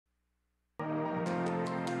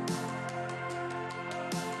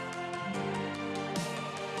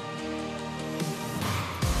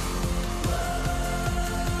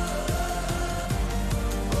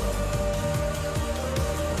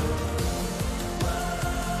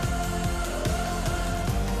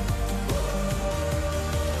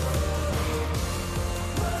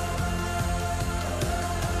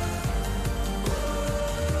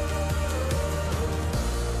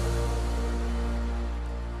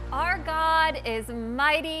Our God is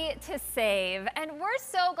mighty to save, and we're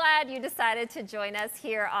so glad you decided to join us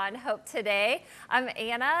here on Hope Today. I'm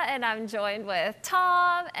Anna, and I'm joined with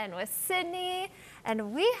Tom and with Sydney,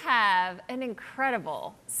 and we have an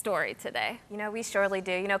incredible story today. You know, we surely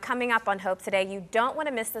do. You know, coming up on Hope Today, you don't want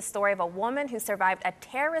to miss the story of a woman who survived a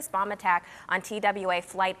terrorist bomb attack on TWA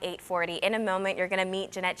Flight 840. In a moment, you're going to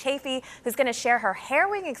meet Jeanette Chaffee, who's going to share her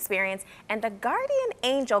harrowing experience and the guardian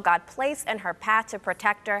angel God placed in her path to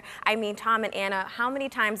protect her. I mean, Tom and Anna, how many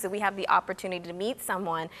times do we have the opportunity to meet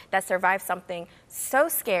someone that survived something so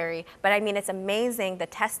scary? But I mean, it's amazing the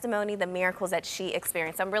testimony, the miracles that she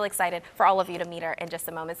experienced. I'm really excited for all of you to meet her in just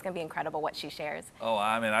a moment. It's going to be incredible what she shares. Oh,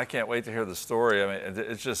 I mean, I can't wait to hear the story. I mean,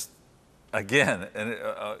 it's just, again, and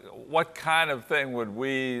what kind of thing would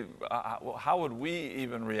we, how would we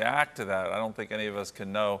even react to that? I don't think any of us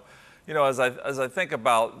can know. You know, as I think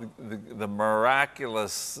about the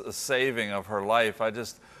miraculous saving of her life, I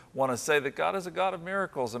just want to say that God is a God of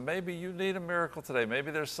miracles, and maybe you need a miracle today.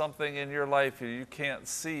 Maybe there's something in your life you can't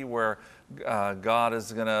see where God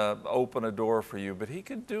is going to open a door for you, but He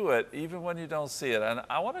can do it even when you don't see it. And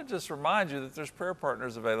I want to just remind you that there's prayer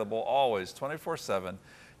partners available always, 24/7,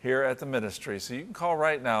 here at the ministry. So you can call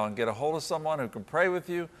right now and get a hold of someone who can pray with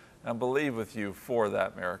you and believe with you for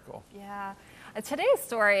that miracle. Yeah. Today's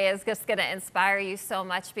story is just going to inspire you so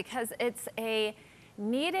much because it's a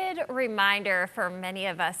needed reminder for many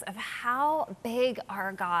of us of how big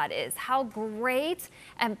our God is, how great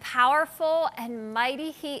and powerful and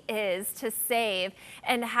mighty He is to save,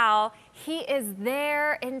 and how He is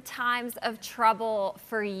there in times of trouble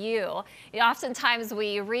for you. Oftentimes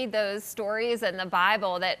we read those stories in the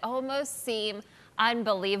Bible that almost seem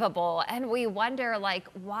unbelievable, and we wonder, like,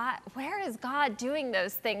 where is God doing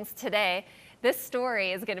those things today? This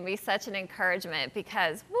story is going to be such an encouragement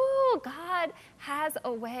because, woo, God has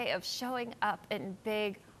a way of showing up in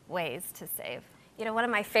big ways to save. You know, one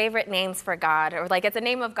of my favorite names for God, or like it's a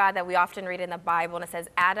name of God that we often read in the Bible, and it says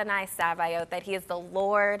Adonai Sabaoth, that He is the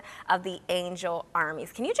Lord of the angel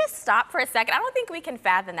armies. Can you just stop for a second? I don't think we can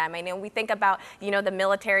fathom that. I mean, we think about, you know, the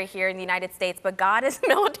military here in the United States, but God's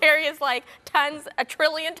military is like tons, a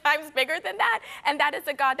trillion times bigger than that, and that is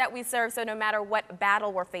the God that we serve. So no matter what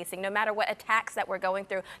battle we're facing, no matter what attacks that we're going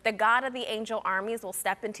through, the God of the angel armies will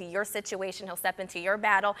step into your situation. He'll step into your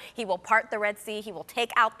battle. He will part the Red Sea. He will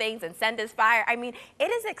take out things and send His fire. I mean,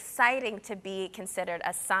 it is exciting to be considered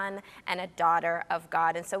a son and a daughter of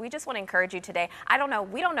God. And so we just want to encourage you today.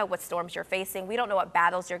 We don't know what storms you're facing. We don't know what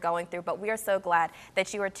battles you're going through, but we are so glad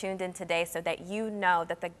that you are tuned in today so that you know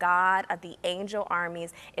that the God of the angel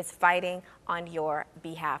armies is fighting on your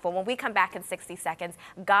behalf. Well, when we come back in 60 seconds,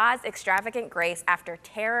 God's extravagant grace after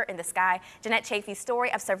terror in the sky, Jeanette Chaffee's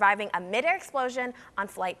story of surviving a midair explosion on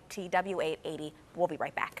flight TWA 880. We'll be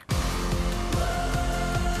right back.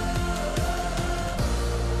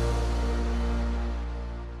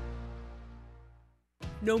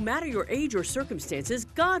 No matter your age or circumstances,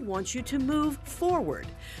 God wants you to move forward.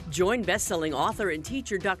 Join best-selling author and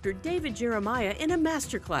teacher Dr. David Jeremiah in a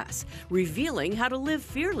masterclass revealing how to live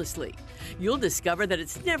fearlessly. You'll discover that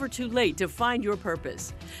it's never too late to find your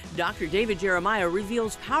purpose. Dr. David Jeremiah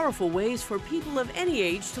reveals powerful ways for people of any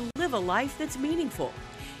age to live a life that's meaningful.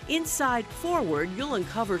 Inside Forward, you'll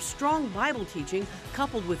uncover strong Bible teaching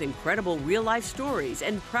coupled with incredible real-life stories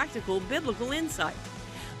and practical biblical insight.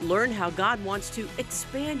 Learn how God wants to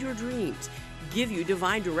expand your dreams, give you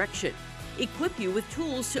divine direction, equip you with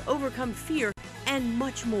tools to overcome fear, and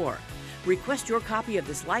much more. Request your copy of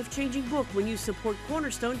this life-changing book when you support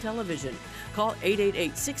Cornerstone Television. Call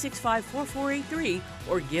 888-665-4483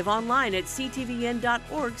 or give online at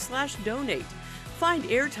ctvn.org/donate. Find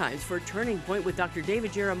airtimes for Turning Point with Dr.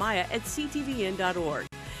 David Jeremiah at ctvn.org.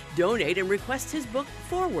 Donate and request his book,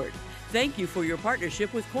 Forward. Thank you for your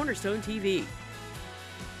partnership with Cornerstone TV.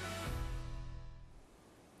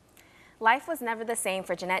 Life was never the same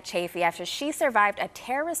for Jeanette Chaffee after she survived a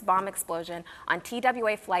terrorist bomb explosion on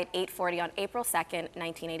TWA Flight 840 on April 2nd,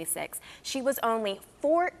 1986. She was only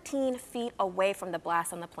 14 feet away from the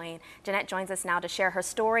blast on the plane. Jeanette joins us now to share her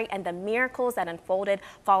story and the miracles that unfolded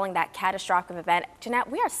following that catastrophic event.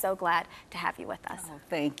 Jeanette, we are so glad to have you with us. Oh,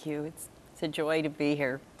 thank you. It's a joy to be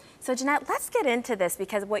here. So Jeanette, let's get into this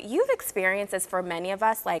because what you've experienced is for many of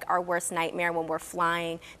us like our worst nightmare when we're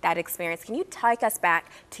flying, that experience. Can you take us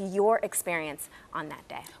back to your experience on that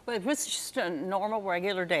day? Well, it was just a normal,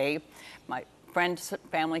 regular day. My friend's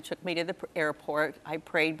family took me to the airport. I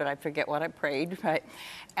prayed, but I forget what I prayed. But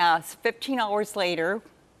 15 hours later,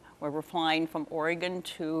 we were flying from Oregon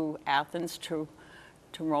to Athens, to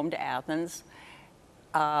Rome to Athens.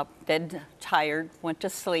 Dead tired, went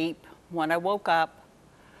to sleep. When I woke up,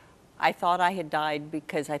 I thought I had died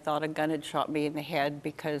because I thought a gun had shot me in the head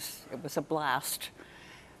because it was a blast.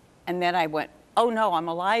 And then I went, oh no, I'm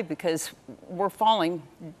alive because we're falling,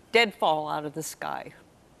 deadfall out of the sky.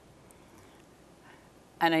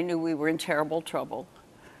 And I knew we were in terrible trouble.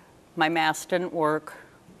 My mask didn't work.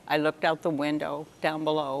 I looked out the window down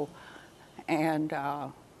below, and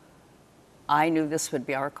I knew this would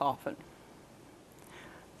be our coffin.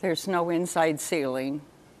 There's no inside ceiling.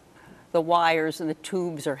 The wires and the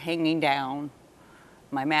tubes are hanging down.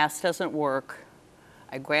 My mask doesn't work.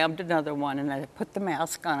 I grabbed another one and I put the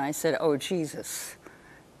mask on. I said, oh, Jesus,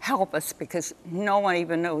 help us, because no one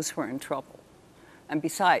even knows we're in trouble. And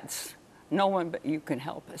besides, no one but you can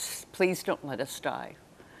help us. Please don't let us die.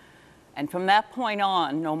 And from that point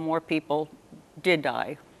on, no more people did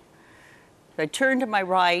die. I turned to my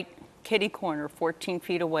right, kitty corner, 14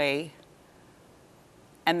 feet away,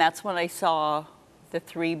 and that's when I saw the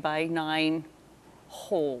 3x9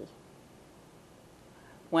 hole.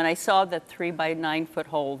 When I saw that 3x9 foot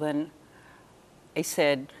hole, then I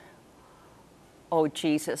said, oh,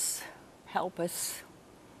 Jesus, help us,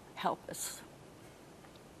 help us.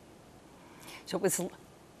 So it was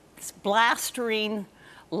this blastering,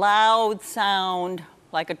 loud sound,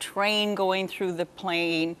 like a train going through the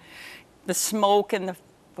plane. The smoke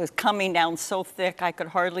was coming down so thick I could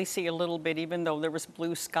hardly see a little bit, even though there was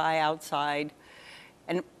blue sky outside.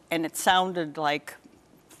 And it sounded like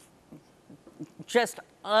just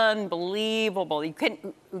unbelievable. You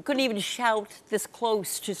couldn't even shout this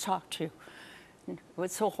close to talk to. It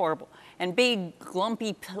was so horrible. And big,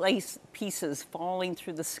 lumpy pieces falling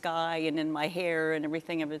through the sky and in my hair and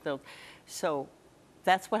everything. So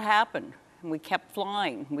that's what happened. And we kept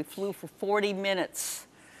flying. We flew for 40 minutes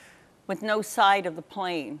with no sight of the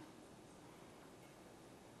plane.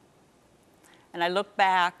 And I looked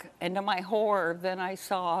back, and to my horror, then I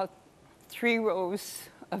saw 3 rows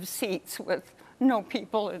of seats with no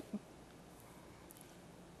people in them.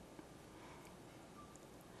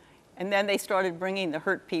 And then they started bringing the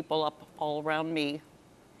hurt people up all around me.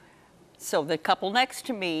 So the couple next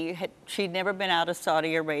to me, she'd never been out of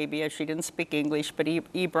Saudi Arabia. She didn't speak English, but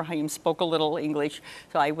Ibrahim spoke a little English,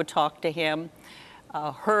 so I would talk to him.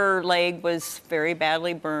 Her leg was very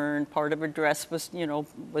badly burned. Part of her dress was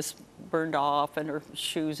burned off, and her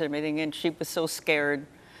shoes and everything, and she was so scared.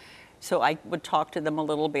 So I would talk to them a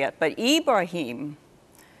little bit. But Ibrahim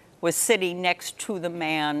was sitting next to the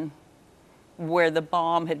man where the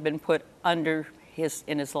bomb had been put in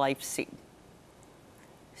his life seat.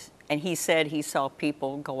 And he said he saw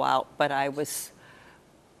people go out, but I was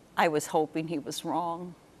hoping he was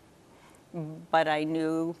wrong. But I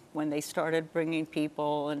knew when they started bringing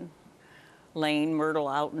people and laying Myrtle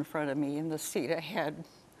out in front of me in the seat ahead,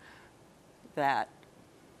 that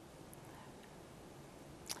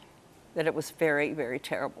it was very, very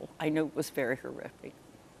terrible. I knew it was very horrific.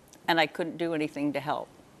 And I couldn't do anything to help.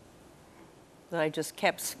 But I just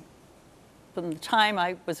kept, from the time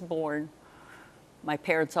I was born, my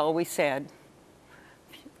parents always said,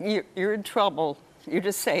 you're in trouble. You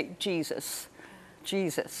just say, Jesus,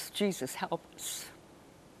 Jesus, Jesus, help us.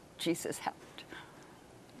 Jesus helped.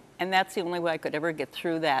 And that's the only way I could ever get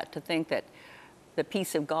through that, to think that the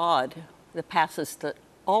peace of God that passes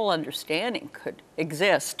all understanding could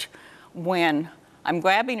exist when I'm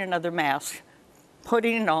grabbing another mask,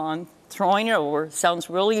 putting it on, throwing it over. Sounds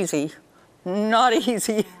real easy. Not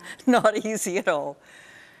easy, not easy at all.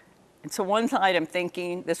 And so one night I'm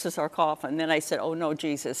thinking, this is our coffin. Then I said, oh no,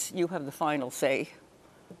 Jesus, you have the final say.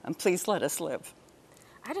 And please let us live.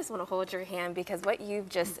 I just want to hold your hand, because what you've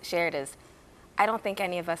just shared is, I don't think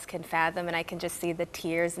any of us can fathom, and I can just see the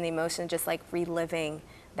tears and the emotion, just like reliving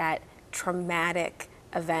that traumatic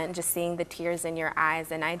event, just seeing the tears in your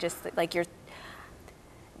eyes. And I just, like, you're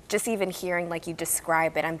just even hearing like you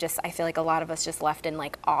describe it, I feel like a lot of us just left in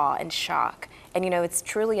like awe and shock. And it's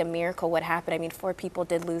truly a miracle what happened. I mean, 4 people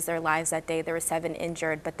did lose their lives that day. There were 7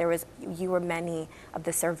 injured, but you were many of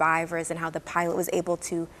the survivors, and how the pilot was able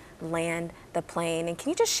to land the plane. And can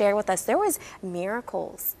you just share with us, there was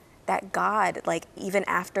miracles that God, like even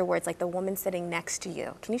afterwards, like the woman sitting next to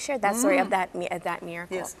you. Can you share that story of that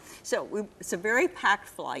miracle? Yes. So it's a very packed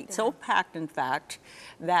flight, yeah. So packed, in fact,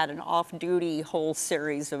 that an off-duty whole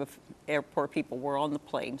series of airport people were on the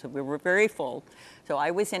plane. So we were very full. So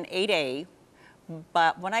I was in 8A,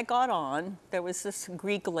 but when I got on, there was this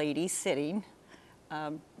Greek lady sitting.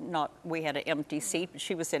 We had an empty seat, but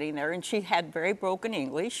she was sitting there, and she had very broken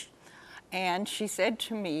English. And she said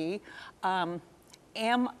to me,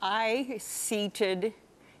 am I seated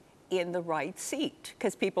in the right seat?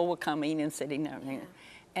 Because people were coming and sitting down there.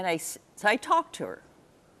 And so I talked to her.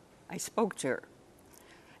 I spoke to her.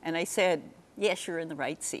 And I said, yes, you're in the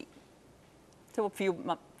right seat. So a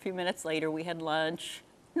few minutes later, we had lunch.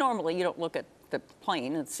 Normally, you don't look at the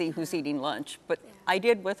plane and see who's eating lunch, but I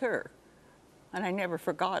did with her, and I never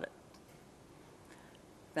forgot it.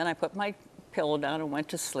 Then I put my pillow down and went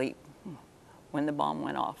to sleep when the bomb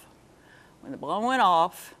went off. When the bomb went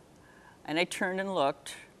off, and I turned and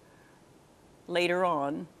looked, later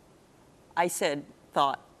on, I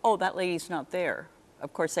thought, oh, that lady's not there.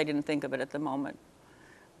 Of course, I didn't think of it at the moment.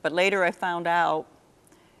 But later I found out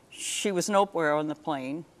she was nowhere on the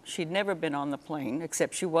plane. She'd never been on the plane,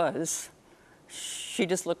 except she was. She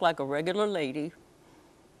just looked like a regular lady,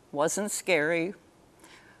 wasn't scary.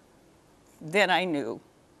 Then I knew.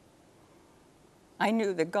 I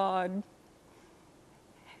knew that God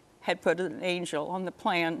had put an angel on the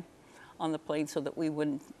plane so that we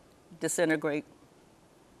wouldn't disintegrate.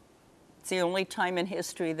 It's the only time in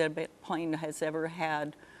history that a plane has ever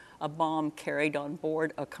had a bomb carried on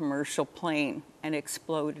board a commercial plane and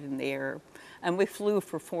exploded in the air. And we flew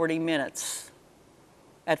for 40 minutes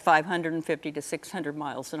at 550 to 600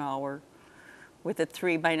 miles an hour with a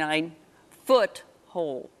 3-by-9-foot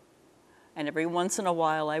hole. And every once in a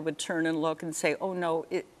while I would turn and look and say, oh no,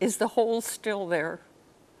 is the hole still there?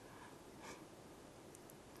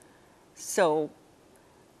 So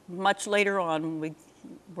much later on, when we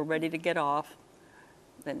were ready to get off,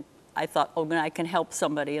 then I thought, oh, I can help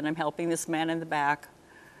somebody, and I'm helping this man in the back.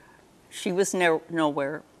 She was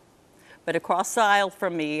nowhere. But across the aisle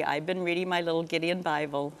from me, I'd been reading my little Gideon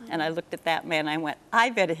Bible, and I looked at that man, and I went, I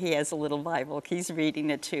bet he has a little Bible. He's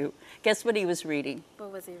reading it too. Guess what he was reading?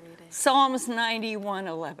 What was he reading? Psalms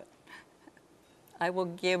 91:11. I will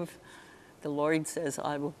give, the Lord says,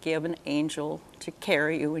 I will give an angel to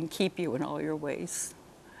carry you and keep you in all your ways.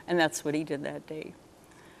 And that's what he did that day.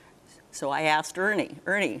 So I asked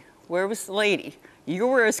Ernie, where was the lady? You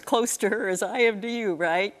were as close to her as I am to you,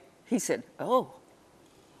 right? He said, oh,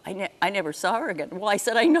 I never saw her again. Well, I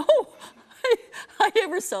said, I know. I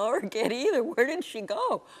never saw her again either. Where did she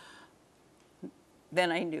go?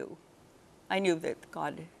 Then I knew. I knew that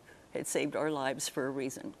God had saved our lives for a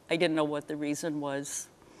reason. I didn't know what the reason was,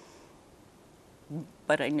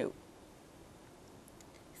 but I knew.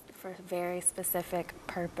 For a very specific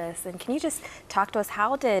purpose. And can you just talk to us,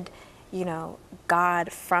 how did,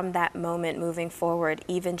 God from that moment moving forward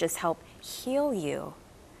even just help heal you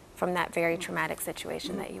from that very traumatic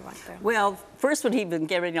situation that you went through? Well, first when he'd been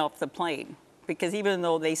getting off the plane, because even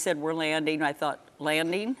though they said we're landing, I thought,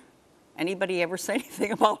 landing? Anybody ever say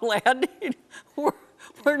anything about landing?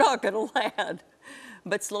 We're not going to land.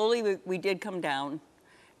 But slowly we did come down,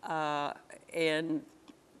 and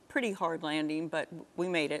pretty hard landing, but we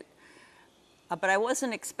made it. But I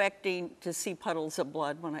wasn't expecting to see puddles of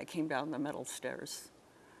blood when I came down the metal stairs.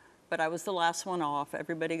 But I was the last one off.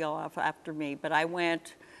 Everybody got off after me. But I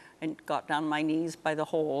went and got down my knees by the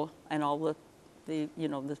hole, and all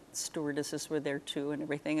the stewardesses were there too and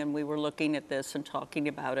everything, and we were looking at this and talking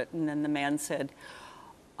about it. And then the man said,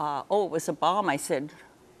 oh, it was a bomb. I said,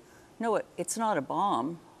 no, it's not a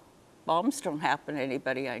bomb. Bombs don't happen to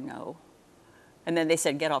anybody I know. And then they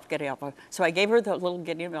said, get off, get off. So I gave her the little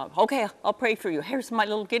Gideon Bible. Okay, I'll pray for you. Here's my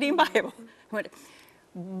little Gideon Bible.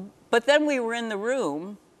 But then we were in the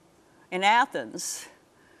room in Athens.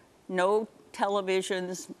 No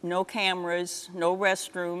televisions, no cameras, no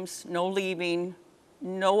restrooms, no leaving,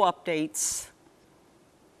 no updates.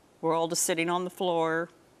 We're all just sitting on the floor,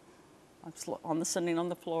 sitting on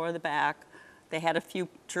the floor of the back. They had a few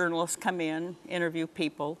journalists come in, interview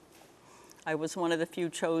people. I was one of the few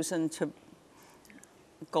chosen to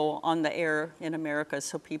go on the air in America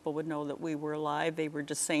so people would know that we were alive. They were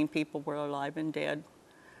just saying people were alive and dead.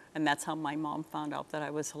 And that's how my mom found out that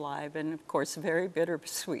I was alive. And of course, very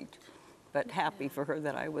bittersweet, but happy for her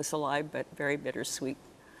that I was alive, but very bittersweet.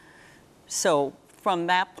 So from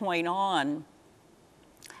that point on,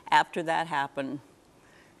 after that happened,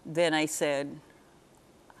 then I said,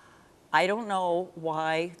 I don't know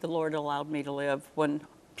why the Lord allowed me to live when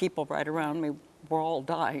people right around me were all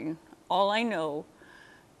dying. All I know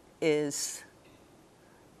is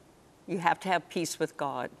you have to have peace with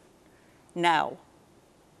God. Now,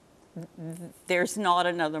 there's not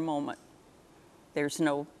another moment. There's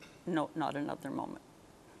not another moment.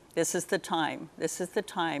 This is the time. This is the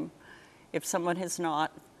time. If someone has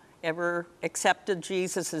not ever accepted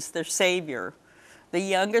Jesus as their Savior, the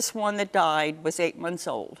youngest one that died was 8 months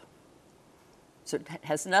old. So it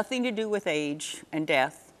has nothing to do with age and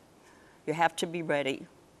death. You have to be ready.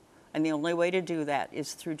 And the only way to do that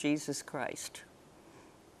is through Jesus Christ.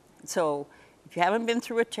 So if you haven't been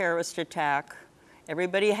through a terrorist attack,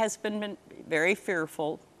 everybody has been very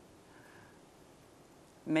fearful.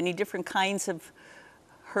 Many different kinds of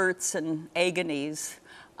hurts and agonies.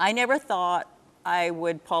 I never thought I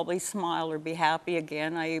would probably smile or be happy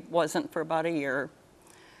again. I wasn't for about a year.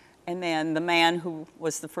 And then the man who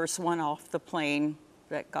was the first one off the plane,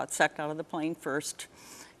 that got sucked out of the plane first,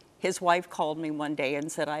 his wife called me one day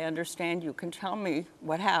and said, I understand you can tell me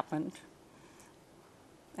what happened.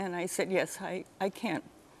 And I said, yes, I can.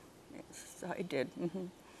 Yes, I did.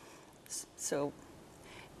 So,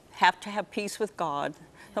 have to have peace with God.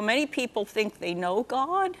 So many people think they know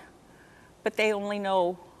God, but they only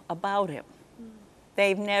know about him.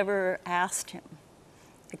 They've never asked him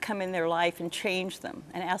to come in their life and change them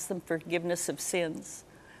and ask them forgiveness of sins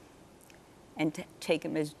and to take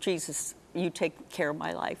him as, Jesus, you take care of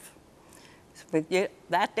my life. But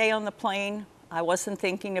that day on the plane, I wasn't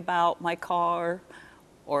thinking about my car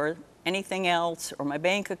or anything else or my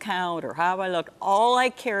bank account or how I looked. All I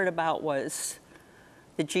cared about was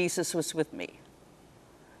that Jesus was with me.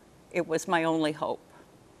 It was my only hope.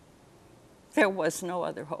 There was no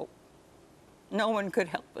other hope. No one could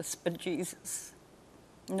help us but Jesus.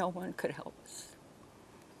 No one could help us.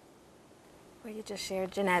 What you just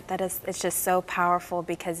shared, Jeanette, it's just so powerful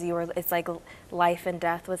because it's like life and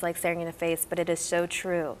death was like staring in the face, but it is so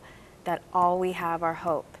true that all we have, our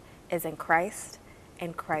hope, is in Christ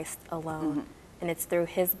and Christ alone. And it's through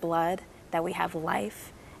his blood that we have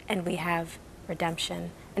life and we have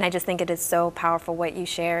redemption. And I just think it is so powerful what you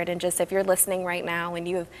shared. And just if you're listening right now and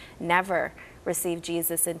you have never received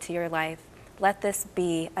Jesus into your life, let this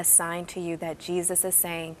be a sign to you that Jesus is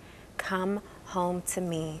saying, come home to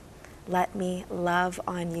me. Let me love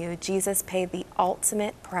on you. Jesus paid the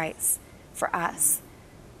ultimate price for us,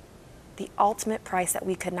 the ultimate price that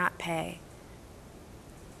we could not pay.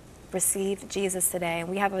 Receive Jesus today. And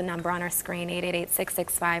we have a number on our screen,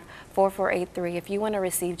 888-665-4483. If you want to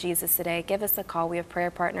receive Jesus today, give us a call. We have prayer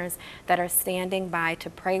partners that are standing by to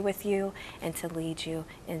pray with you and to lead you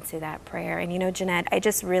into that prayer. And you know, Jeanette, I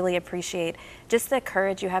just really appreciate just the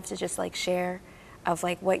courage you have to just like share of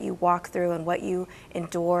like what you walked through and what you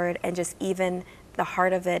endured and just even the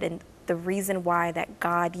heart of it and the reason why that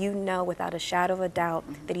God, you know, without a shadow of a doubt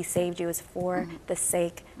that he saved you is for the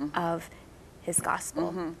sake of his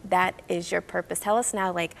gospel. That is your purpose. Tell us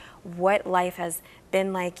now, like, what life has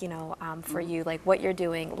been like, you know, for you, like what you're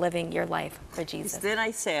doing, living your life for Jesus. Then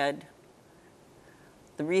I said,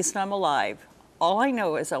 the reason I'm alive, all I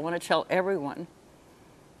know is I want to tell everyone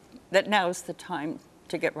that now is the time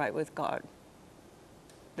to get right with God.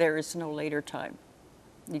 There is no later time.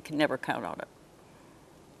 You can never count on it.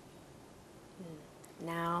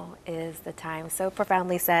 Now is the time. So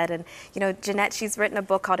profoundly said. And, you know, Jeanette, she's written a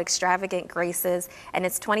book called Extravagant Graces, and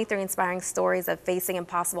it's 23 inspiring stories of facing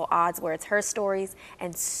impossible odds, where it's her stories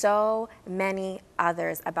and so many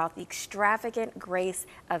others about the extravagant grace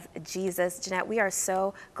of Jesus. Jeanette, we are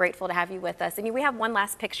so grateful to have you with us. And we have one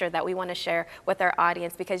last picture that we want to share with our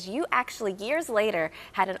audience, because you actually, years later,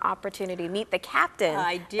 had an opportunity to meet the captain.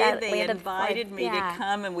 I did. They invited me to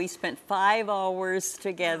come, and we spent 5 hours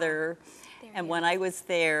together. And when I was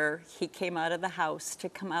there, he came out of the house to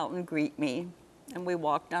come out and greet me. And we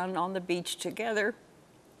walked down on the beach together.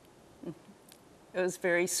 It was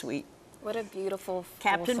very sweet. What a beautiful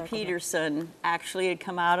Captain Peterson actually had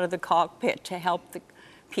come out of the cockpit to help the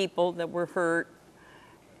people that were hurt.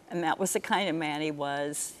 And that was the kind of man he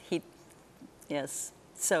was. Yes.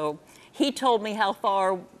 So he told me how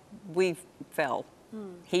far we fell.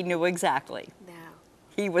 He knew exactly. Yeah.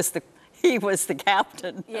 He was the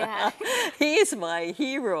captain. Yeah. He's my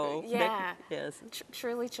hero. Yeah. Yes.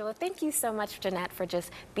 Truly, truly. Thank you so much, Jeanette, for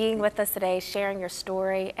just being with us today, sharing your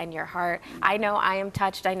story and your heart. I know I am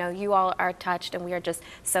touched. I know you all are touched, and we are just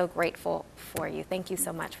so grateful for you. Thank you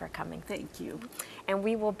so much for coming. Thank you. And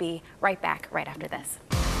we will be right back right after this.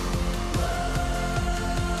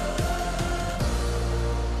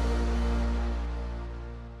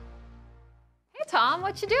 Hey, Tom,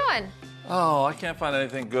 what you doing? Oh, I can't find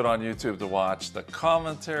anything good on YouTube to watch. The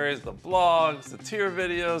commentaries, the blogs, the tier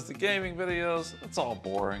videos, the gaming videos, it's all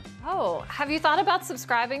boring. Oh, have you thought about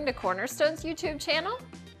subscribing to Cornerstone's YouTube channel?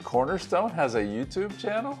 Cornerstone has a YouTube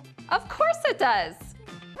channel? Of course it does.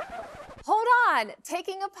 Hold on,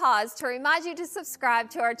 taking a pause to remind you to subscribe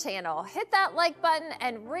to our channel. Hit that like button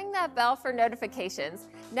and ring that bell for notifications.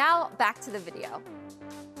 Now back to the video.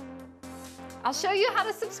 I'll show you how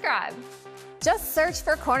to subscribe. Just search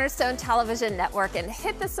for Cornerstone Television Network and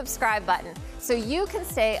hit the subscribe button so you can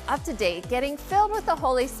stay up to date, getting filled with the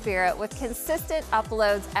Holy Spirit with consistent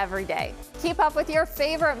uploads every day. Keep up with your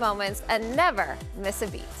favorite moments and never miss a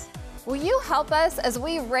beat. Will you help us as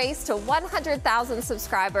we race to 100,000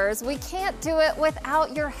 subscribers? We can't do it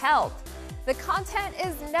without your help. The content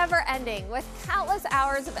is never ending with countless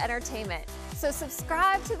hours of entertainment. So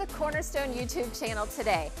subscribe to the Cornerstone YouTube channel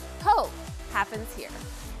today. Hope happens here.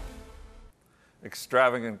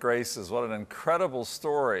 Extravagant graces, what an incredible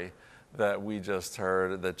story that we just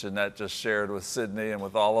heard, that Jeanette just shared with Sydney and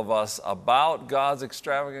with all of us about God's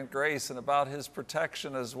extravagant grace and about His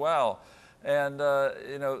protection as well. And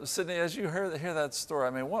you know, Sydney, as you hear that story, I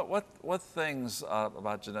mean, what things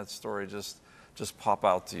about Jeanette's story just pop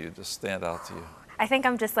out to you, just stand out to you? I think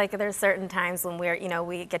I'm just like, there's certain times when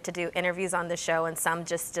we get to do interviews on the show, and some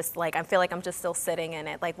just like, I feel like I'm just still sitting in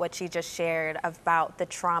it, like what she just shared about the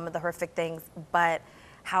trauma, the horrific things, but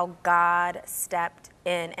how God stepped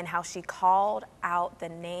in and how she called out the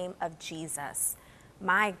name of Jesus.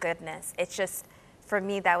 My goodness, it's just, for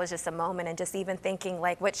me, that was just a moment, and just even thinking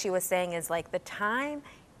like what she was saying is like, the time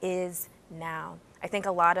is now. I think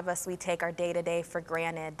a lot of us, we take our day-to-day for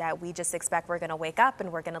granted, that we just expect we're gonna wake up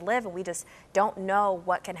and we're gonna live, and we just don't know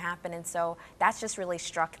what can happen. And so that's just really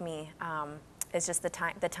struck me. It's just the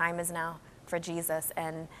time is now for Jesus,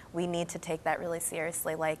 and we need to take that really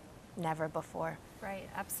seriously like never before. Right,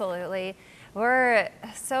 absolutely. We're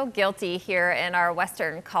so guilty here in our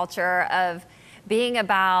Western culture of being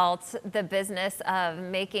about the business of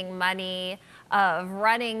making money, of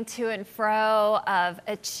running to and fro, of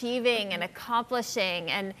achieving and accomplishing.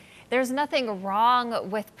 And there's nothing wrong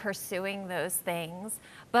with pursuing those things.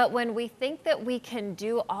 But when we think that we can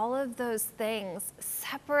do all of those things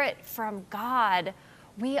separate from God,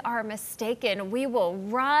 we are mistaken. We will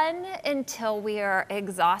run until we are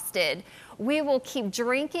exhausted. We will keep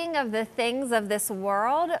drinking of the things of this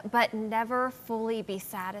world, but never fully be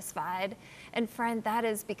satisfied. And friend, that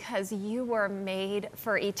is because you were made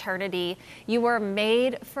for eternity. You were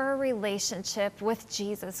made for a relationship with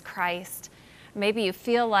Jesus Christ. Maybe you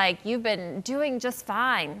feel like you've been doing just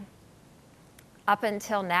fine up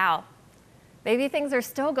until now. Maybe things are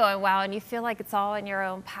still going well and you feel like it's all in your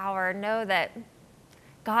own power. Know that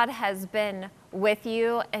God has been with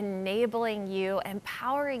you, enabling you,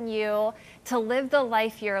 empowering you to live the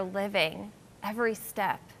life you're living every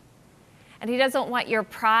step. And He doesn't want your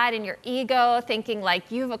pride and your ego thinking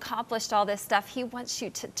like you've accomplished all this stuff. He wants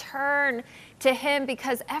you to turn to Him,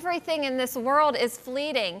 because everything in this world is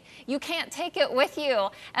fleeting. You can't take it with you.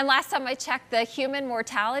 And last time I checked, the human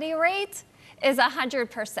mortality rate is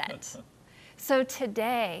 100%. So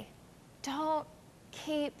today, don't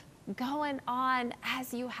keep going on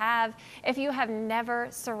as you have. If you have never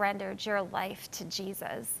surrendered your life to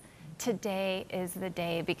Jesus, today is the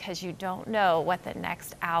day, because you don't know what the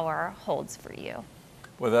next hour holds for you.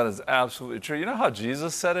 Well, that is absolutely true. You know how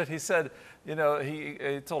Jesus said it? He said, you know,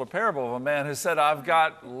 he told a parable of a man who said, I've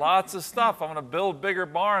got lots of stuff. I'm going to build bigger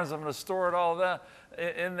barns. I'm going to store it all that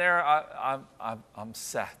in there. I'm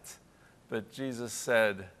set. But Jesus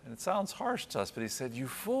said, and it sounds harsh to us, but He said, you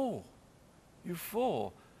fool, you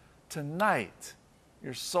fool. Tonight,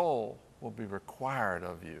 your soul will be required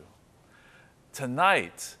of you.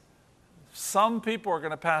 Tonight, some people are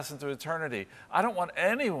going to pass into eternity. I don't want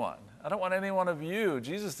any one of you,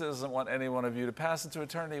 Jesus doesn't want any one of you to pass into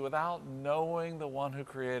eternity without knowing the one who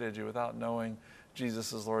created you, without knowing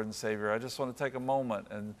Jesus as Lord and Savior. I just want to take a moment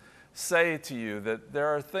and say to you that there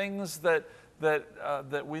are things that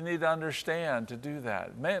we need to understand to do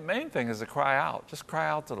that. Main thing is to cry out. Just cry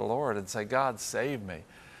out to the Lord and say, God, save me.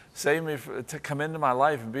 Save me to come into my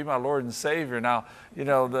life and be my Lord and Savior. Now, you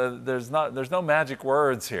know, there's no magic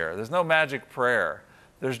words here. There's no magic prayer.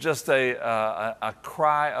 There's just a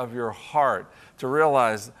cry of your heart to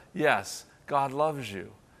realize, yes, God loves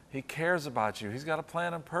you. He cares about you. He's got a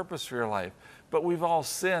plan and purpose for your life. But we've all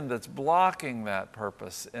sinned that's blocking that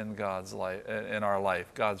purpose in God's life, in our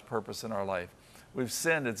life, God's purpose in our life. We've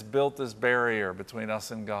sinned. It's built this barrier between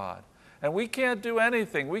us and God. And we can't do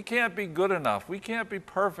anything. We can't be good enough. We can't be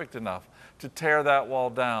perfect enough to tear that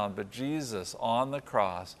wall down. But Jesus on the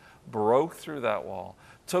cross broke through that wall,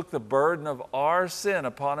 took the burden of our sin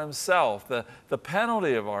upon Himself, the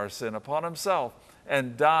penalty of our sin upon Himself,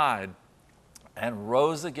 and died and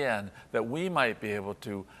rose again, that we might be able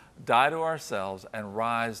to die to ourselves and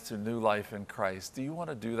rise to new life in Christ. Do you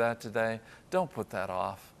want to do that today? Don't put that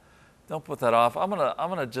off. Don't put that off. I'm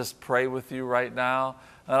gonna just pray with you right now.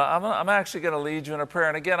 I'm actually going to lead you in a prayer.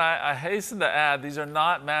 And again, I hasten to add, these are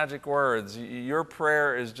not magic words. Your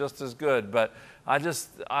prayer is just as good. But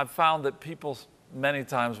I've found that people many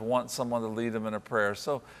times want someone to lead them in a prayer.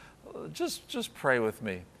 So just pray with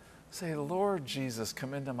me. Say, Lord Jesus,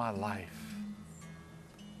 come into my life.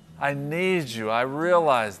 I need you. I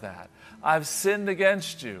realize that. I've sinned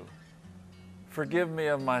against you. Forgive me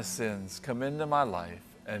of my sins. Come into my life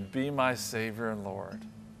and be my Savior and Lord.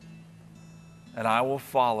 And I will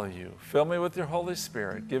follow you. Fill me with your Holy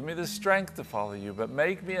Spirit. Give me the strength to follow you, but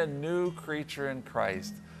make me a new creature in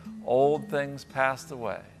Christ. Old things passed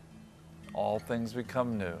away. all things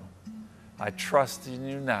become new. I trust in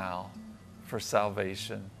you now for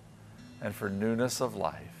salvation and for newness of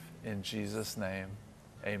life. In Jesus' name,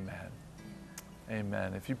 amen.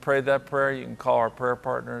 Amen. If you prayed that prayer, you can call our prayer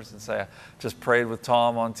partners and say, I just prayed with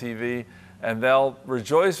Tom on TV, and they'll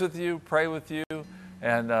rejoice with you, pray with you,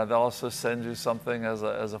 and they'll also send you something as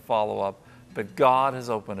a follow-up. But God has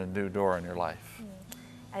opened a new door in your life.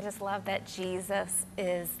 I just love that Jesus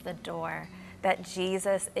is the door, that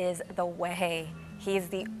Jesus is the way. He's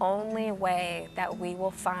the only way that we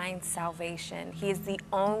will find salvation. He's the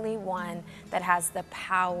only one that has the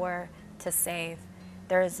power to save.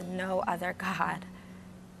 There is no other God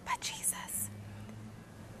but Jesus.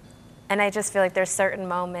 And I just feel like there's certain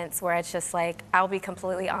moments where it's just like, I'll be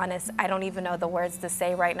completely honest, I don't even know the words to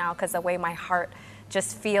say right now because the way my heart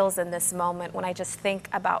just feels in this moment when I just think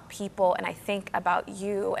about people and I think about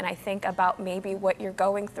you and I think about maybe what you're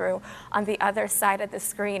going through on the other side of the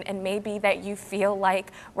screen, and maybe that you feel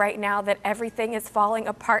like right now that everything is falling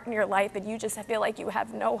apart in your life and you just feel like you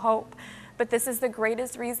have no hope. But this is the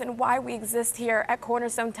greatest reason why we exist here at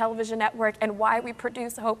Cornerstone Television Network and why we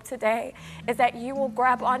produce Hope Today, is that you will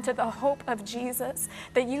grab onto the hope of Jesus,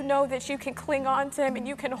 that you know that you can cling on to him and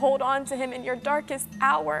you can hold on to him in your darkest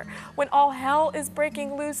hour when all hell is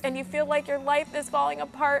breaking loose and you feel like your life is falling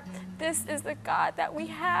apart. This is the God that we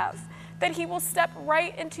have, that he will step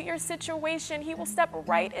right into your situation. He will step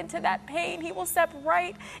right into that pain. He will step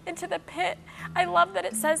right into the pit. I love that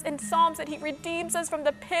it says in Psalms that he redeems us from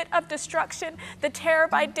the pit of destruction. The terror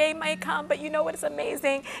by day might come, but you know what is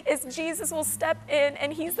amazing is Jesus will step in,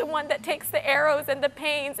 and he's the one that takes the arrows and the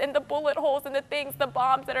pains and the bullet holes and the things, the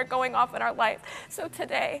bombs that are going off in our life. So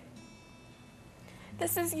today,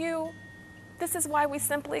 this is you. This is why we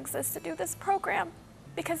simply exist, to do this program,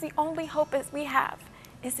 because the only hope we have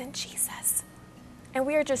is in Jesus. And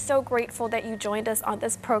we are just so grateful that you joined us on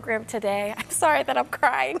this program today. I'm sorry that I'm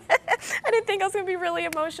crying. I didn't think I was going to be really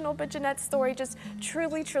emotional, but Jeanette's story just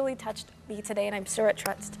truly, truly touched me today, and I'm sure it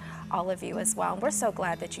touched all of you as well. And we're so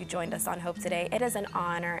glad that you joined us on Hope Today. It is an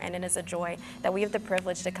honor and it is a joy that we have the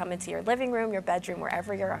privilege to come into your living room, your bedroom,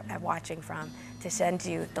 wherever you're watching from, to send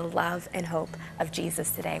you the love and hope of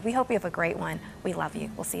Jesus today. We hope you have a great one. We love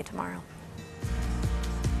you. We'll see you tomorrow.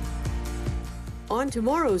 On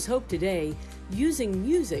tomorrow's Hope Today, using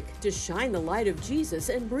music to shine the light of Jesus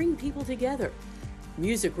and bring people together.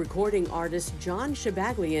 Music recording artist John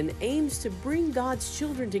Shabaglian aims to bring God's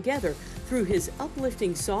children together through his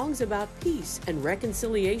uplifting songs about peace and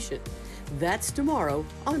reconciliation. That's tomorrow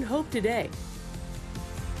on Hope Today.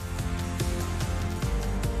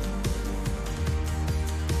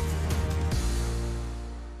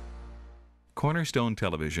 Cornerstone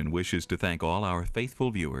Television wishes to thank all our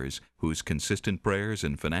faithful viewers whose consistent prayers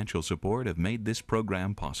and financial support have made this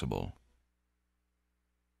program possible.